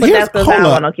 But that's because I don't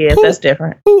want no kids. That's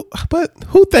different.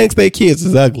 Who thinks their kids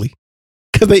is ugly?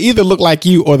 Because they either look like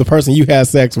you or the person you had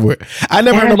sex with. I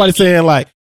never heard nobody saying like,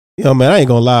 man, I ain't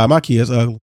gonna lie, my kids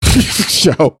ugly.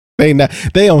 So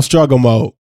they on struggle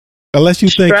mode. Unless you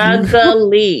think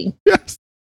struggling. Yes.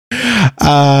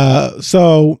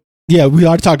 So yeah, we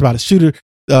already talked about it. Shooter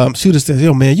says,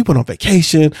 "Yo, man, you went on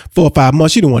vacation 4 or 5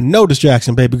 months. You didn't want no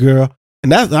distraction, baby girl."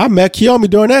 And I met Kiyomi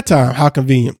during that time. How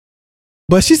convenient.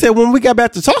 But she said, when we got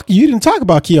back to talking, you didn't talk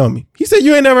about Kiyomi. He said,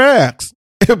 you ain't never asked.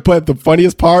 But the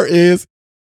funniest part is,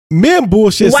 men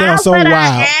bullshit sounds so wild.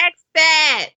 I ask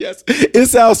that? Yes, it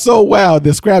sounds so wild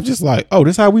that Scrap just like, oh,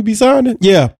 this how we be sounding?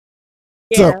 Yeah.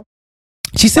 So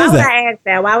she says why would I ask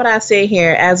that? Why would I sit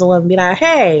here as a woman and be like,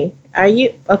 hey, are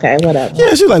you okay? Whatever.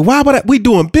 Yeah, she's like, why would we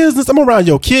doing business? I'm around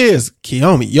your kids,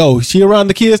 Kiyomi. Yo, she around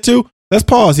the kids too? Let's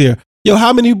pause here. Yo,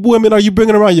 how many women are you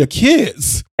bringing around your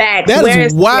kids? Facts. That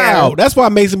is wild. That's why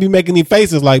Mason be making these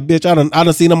faces like, bitch, I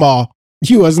done seen them all.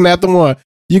 You wasn't that the one.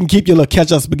 You can keep your little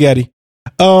ketchup spaghetti.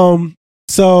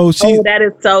 So she. Oh, that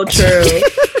is so true.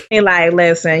 And like,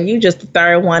 listen, you just the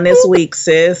third one this week,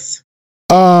 sis.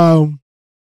 So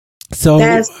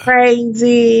that's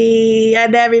crazy. I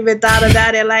never even thought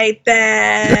about it like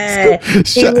that.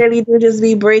 He really do just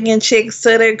be bringing chicks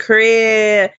to the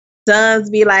crib. Sons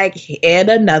be like, and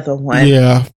another one.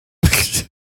 Yeah.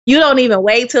 You don't even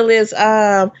wait till it's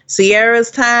Sierra's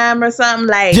time or something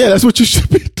like. Yeah, that's what you should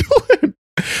be doing.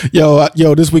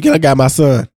 Yo, this weekend I got my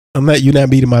son. I'm not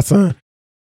meeting my son.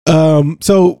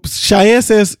 So Cheyenne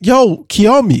says, yo,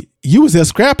 Kiyomi, you was at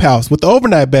Scrap House with the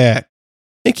overnight bag.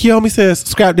 And Kiyomi says,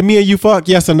 Scrap, did me and you fuck?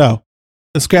 Yes or no?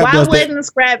 And Scrap Why wouldn't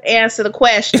Scrap answer the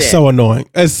question? It's so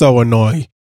annoying.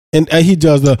 And he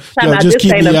does the, just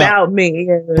keep me about me.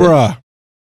 Bruh.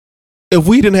 If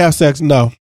we didn't have sex,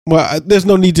 no. Well, there's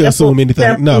no need to assume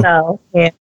anything. No.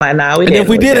 Yeah. And if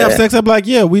we did have sex, I'd be like,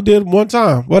 yeah, we did one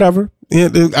time. Whatever.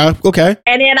 Okay.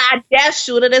 And then I just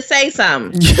shoot her to say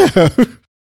something. Yeah.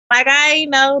 Like, I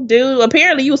ain't know, dude.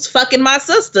 Apparently you was fucking my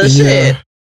sister. Shit.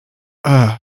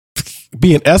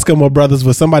 Being Eskimo brothers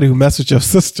with somebody who messed with your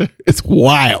sister, it's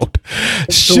wild.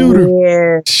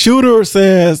 Shooter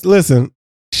says, listen,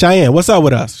 Cheyenne, what's up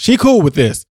with us? She cool with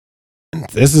this.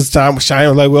 This is time Cheyenne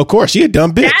was like, well, of course, she a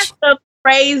dumb bitch. That's the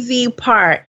crazy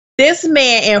part. This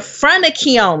man in front of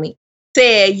Kiyomi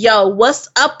said, yo, what's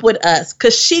up with us?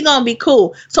 Because she gonna be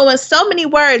cool. So in so many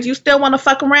words, you still want to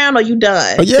fuck around or you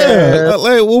done? Oh, yeah.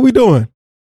 Like, what we doing?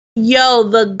 Yo,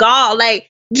 the gall. Like,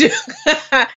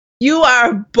 you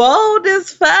are bold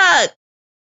as fuck.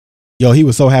 Yo, he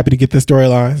was so happy to get this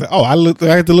storyline. Like, oh, I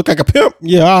have to look like a pimp.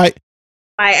 Yeah, all right.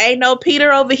 Like, ain't no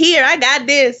Peter over here. I got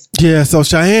this. Yeah, so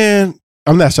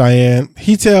I'm not Cheyenne.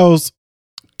 He tells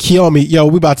Kiyomi, yo,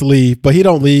 we about to leave. But he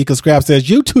don't leave because Scrap says,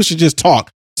 you two should just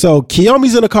talk. So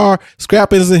Kiyomi's in the car,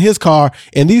 Scrap is in his car,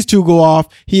 and these two go off.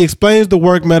 He explains the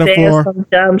work metaphor. There's some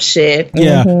dumb shit.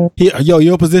 Yeah. Mm-hmm.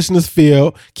 Your position is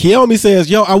filled. Kiyomi says,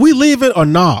 yo, are we leaving or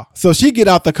nah? So she get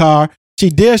out the car. She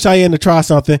dares Cheyenne to try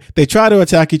something. They try to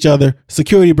attack each other.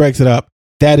 Security breaks it up.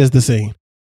 That is the scene.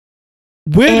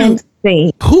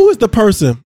 Who is the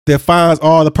person that finds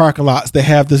all the parking lots that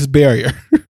have this barrier?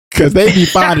 Because they be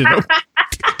finding them.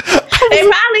 They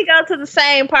probably go to the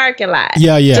same parking lot.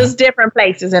 Yeah. Just different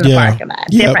places in the parking lot.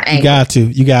 Different angles.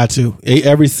 You got to.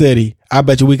 Every city. I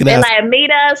bet you we can ask. Like, meet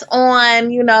us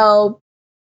on,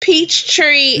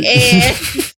 Peachtree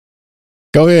and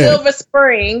go ahead. Silver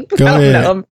Spring. Go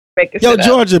ahead. Yo,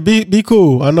 Georgia, be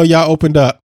cool. I know y'all opened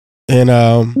up. And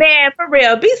man, for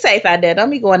real, be safe out there. Don't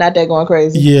be going out there going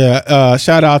crazy. Yeah.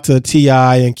 Shout out to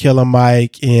T.I. and Killer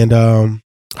Mike and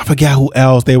I forgot who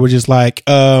else. They were just like,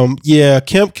 yeah,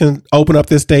 Kemp can open up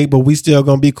this state, but we still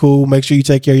gonna be cool. Make sure you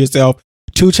take care of yourself.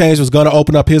 2 Chainz was gonna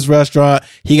open up his restaurant.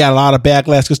 He got a lot of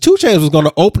backlash because 2 Chainz was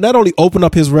gonna not only open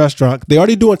up his restaurant, they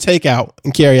already doing takeout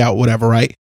and carry out, whatever,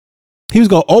 right? He was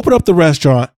gonna open up the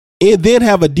restaurant and then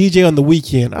have a DJ on the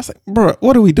weekend. I was like, bro,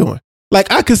 what are we doing?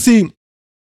 Like, I could see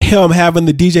him having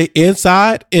the DJ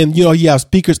inside and, you have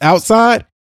speakers outside.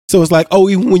 So it's like, oh,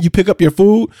 even when you pick up your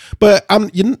food, but I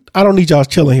don't need y'all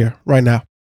chilling here right now.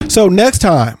 So next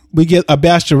time we get a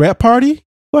bachelorette party, ?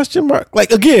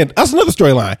 Like, again, that's another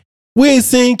storyline. We ain't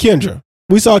seen Kendra.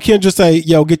 We saw Kendra say,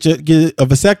 yo, get a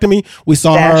vasectomy. We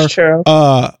saw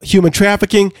her human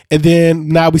trafficking. And then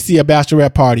now we see a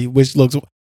bachelorette party, which looks,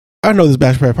 I know this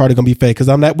bachelorette party going to be fake because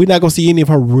we're not going to see any of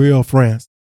her real friends.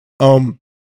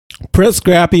 Prince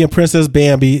Scrappy and Princess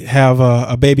Bambi have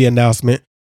a baby announcement.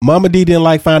 Mama D didn't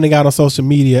like finding out on social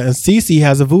media, and Cece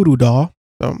has a voodoo doll.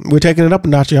 We're taking it up a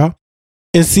notch, y'all.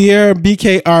 And Sierra and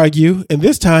BK argue, and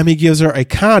this time he gives her a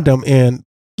condom, and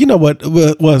you know what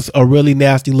was a really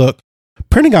nasty look?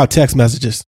 Printing out text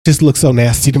messages just looks so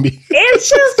nasty to me. It's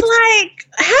just like,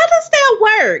 how does that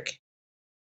work?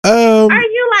 Are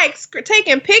you like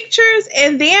taking pictures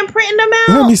and then printing them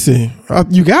out? Let me see.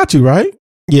 You got to, right?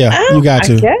 Yeah, you got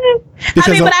to. But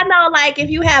I know, like, if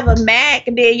you have a Mac,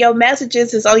 then your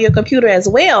messages is on your computer as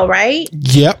well, right?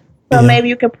 Yep. So maybe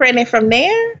you can print it from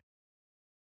there?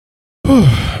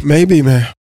 Maybe, man.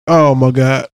 Oh, my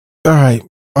God. All right.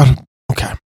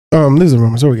 Okay. These are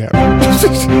rumors. What we got?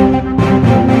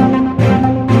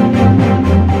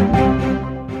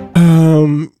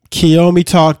 Kiyomi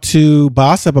talked to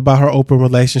Bossip about her open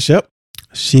relationship.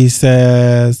 She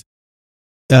says,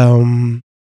 even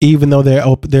though they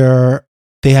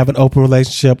have an open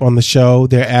relationship on the show,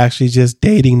 they're actually just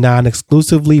dating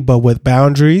non-exclusively, but with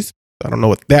boundaries. I don't know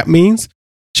what that means.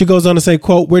 She goes on to say,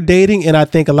 quote, we're dating, and I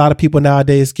think a lot of people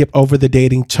nowadays skip over the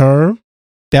dating term.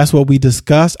 That's what we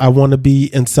discussed. I want to be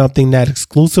in something not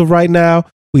exclusive right now.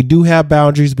 We do have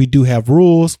boundaries. We do have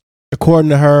rules. According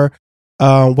to her,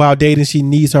 while dating, she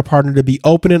needs her partner to be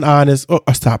open and honest.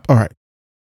 Stop. All right.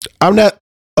 I'm not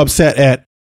upset at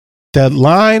that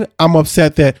line. I'm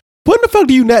upset that when the fuck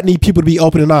do you not need people to be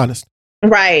open and honest?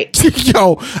 Right.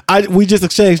 Yo, we just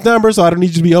exchanged numbers, so I don't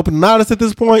need you to be open and honest at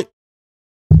this point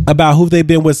about who they've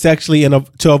been with sexually and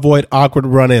to avoid awkward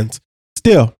run-ins.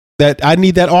 Still, that I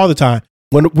need that all the time.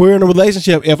 When we're in a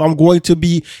relationship, if I'm going to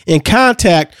be in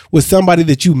contact with somebody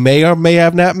that you may or may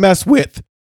have not messed with,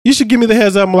 you should give me the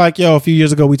heads up. I'm like, yo, a few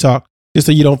years ago we talked, just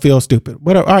so you don't feel stupid.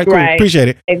 Whatever. All right, cool. Right. Appreciate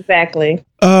it. Exactly.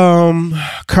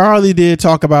 Carly did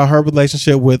talk about her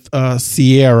relationship with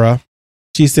Sierra.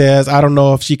 She says, I don't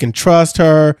know if she can trust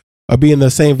her or be in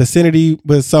the same vicinity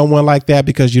with someone like that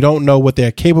because you don't know what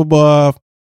they're capable of.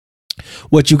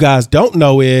 What you guys don't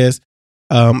know is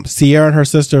Sierra and her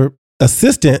sister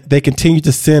assistant, they continue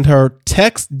to send her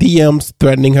text DMs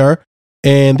threatening her,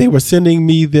 and they were sending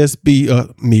me this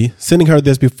sending her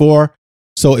this before,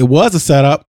 so it was a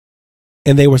setup,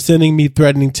 and they were sending me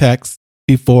threatening texts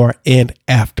before and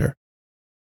after.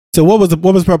 So what was the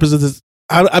purpose of this?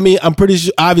 I mean, I'm pretty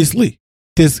sure obviously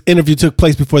this interview took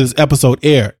place before this episode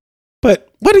aired, but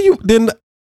what do you then?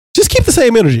 Just keep the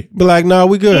same energy. Be like, no,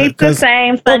 we good. Keep the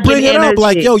same fucking bring it energy. up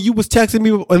like, yo, you was texting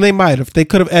me, and they might have. They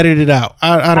could have edited it out.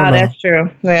 I don't know. That's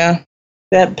true. Yeah.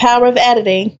 The power of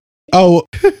editing. Oh,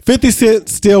 50 Cent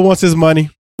still wants his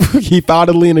money. He filed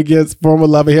a lien against former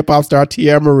Love and Hip Hop star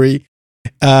Tierra Marie,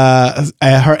 her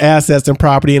assets and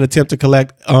property in an attempt to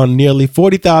collect on nearly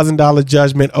 $40,000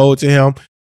 judgment owed to him.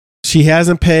 She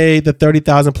hasn't paid the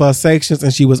 $30,000 plus sanctions,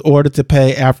 and she was ordered to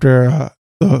pay after...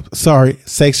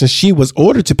 sanctions she was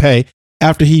ordered to pay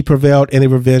after he prevailed in a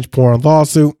revenge porn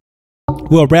lawsuit.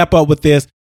 We'll wrap up with this.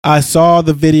 I saw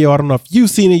the video. I don't know if you've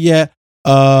seen it yet.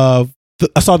 I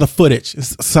saw the footage. It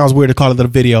sounds weird to call it a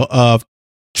video of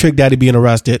Trick Daddy being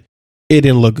arrested. It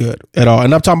didn't look good at all.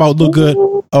 And I'm talking about look good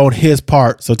on his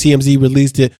part. So TMZ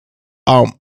released it.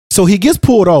 So he gets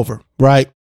pulled over, right?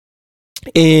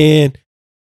 And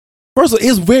first of all,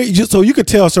 it's very, so you could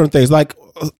tell certain things. Like,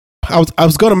 I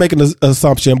was going to make an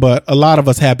assumption, but a lot of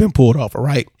us have been pulled over,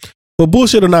 right? But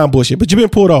bullshit or non-bullshit, but you've been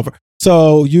pulled over.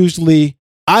 So usually,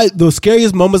 the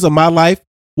scariest moments of my life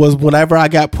was whenever I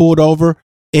got pulled over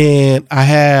and I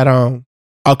had a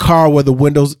car where the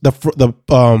windows, the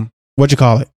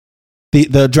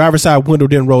driver's side window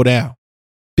didn't roll down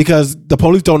because the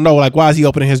police don't know, like, why is he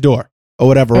opening his door or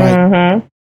whatever, right? Mm-hmm.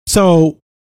 So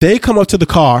they come up to the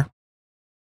car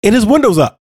and his window's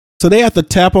up. So they have to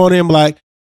tap on him like,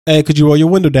 hey, could you roll your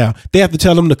window down? They have to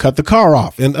tell them to cut the car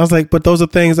off. And I was like, but those are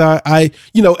things I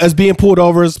as being pulled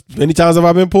over, as many times have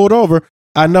I been pulled over,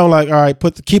 I know, like, all right,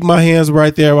 keep my hands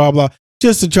right there, blah, blah,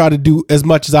 just to try to do as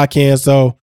much as I can.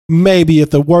 So maybe if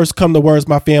the worst come to worst,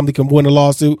 my family can win a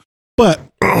lawsuit. But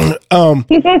so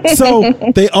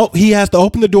he has to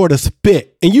open the door to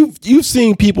spit. And you've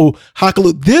seen people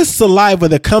hockle. This saliva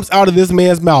that comes out of this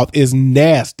man's mouth is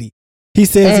nasty. He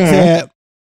says he's had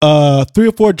 3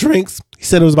 or 4 drinks. He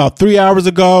said it was about 3 hours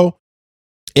ago.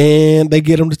 And they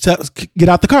get him to get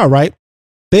out the car, right?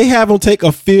 They have him take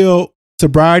a field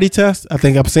sobriety test. I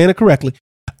think I'm saying it correctly.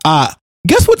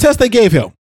 Guess what test they gave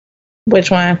him? Which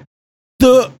one?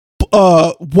 The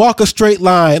walk a straight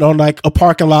line on like a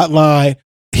parking lot line,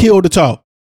 heel to toe.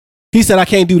 He said, I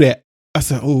can't do that. I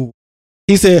said, ooh.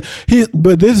 He said,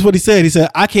 but this is what he said. He said,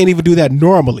 I can't even do that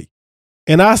normally.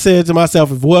 And I said to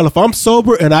myself, if I'm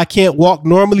sober and I can't walk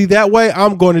normally that way,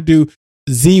 I'm going to do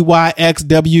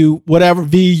ZYXW, whatever,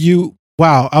 VU.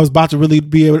 Wow, I was about to really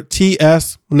be able to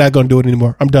TS. I'm not going to do it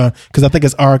anymore. I'm done because I think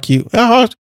it's RQ. I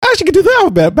actually can do the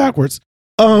alphabet backwards.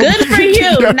 Good for you,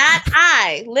 yeah. Not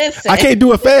I. Listen, I can't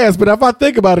do it fast, but if I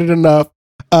think about it enough,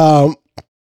 or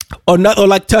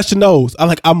like touch your nose,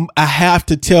 I have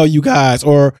to tell you guys.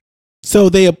 Or so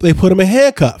they put him in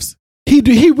handcuffs. He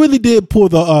really did pull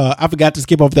the. I forgot to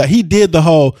skip over that. He did the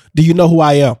whole. Do you know who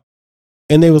I am?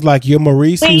 And they was like, you're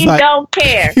Maurice. We don't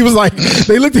care. He was like,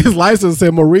 they looked at his license and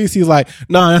said Maurice. He's like,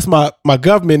 no, that's my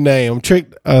government name. I'm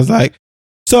tricked. I was like,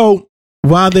 so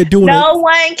while they're doing no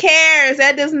one cares.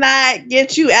 That does not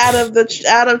get you out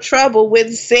of trouble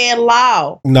with said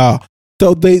law. No.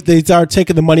 So they start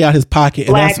taking the money out of his pocket.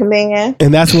 Black man.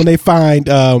 And that's when they find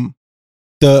the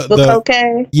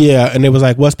cocaine. Yeah. And it was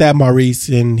like, what's that, Maurice?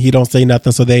 And he don't say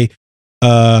nothing. So they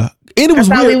and it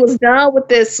was I thought weird. we was done with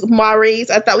this, Maurice.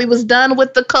 I thought we was done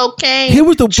with the cocaine. Here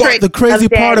was the crazy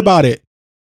part about it.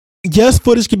 Yes,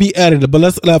 footage can be edited, but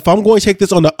if I'm going to take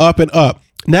this on the up and up,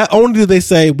 not only do they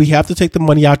say we have to take the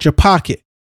money out your pocket,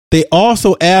 they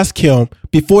also ask him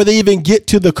before they even get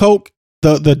to the coke,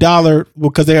 the dollar,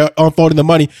 because they are unfolding the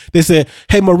money. They said,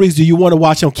 "Hey, Maurice, do you want to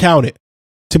watch him count it?"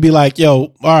 To be like,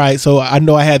 "Yo, all right, so I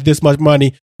know I had this much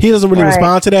money." He doesn't really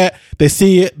respond to that. They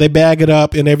see it, they bag it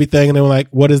up and everything, and they're like,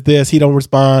 "What is this?" He don't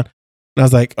respond. And I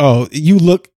was like, "Oh, you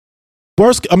look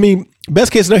worse." I mean,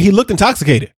 best case scenario, he looked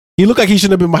intoxicated. He looked like he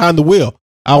shouldn't have been behind the wheel.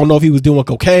 I don't know if he was doing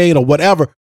cocaine or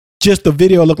whatever. Just the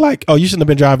video looked like, oh, you shouldn't have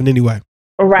been driving anyway.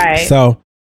 Right. So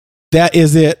that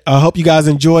is it. I hope you guys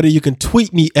enjoyed it. You can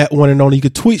tweet me at one and only. You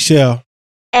can tweet Shell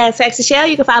at Sexy Shell.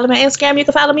 You can follow me on Instagram. You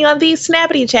can follow me on the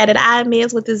Snappity Chat at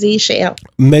IMIS with the Z Shell.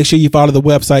 Make sure you follow the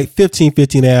website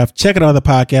 1515F. Check out other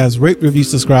podcasts. Rate, review,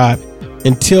 subscribe.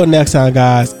 Until next time,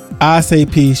 guys. I say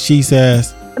peace. She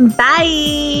says bye.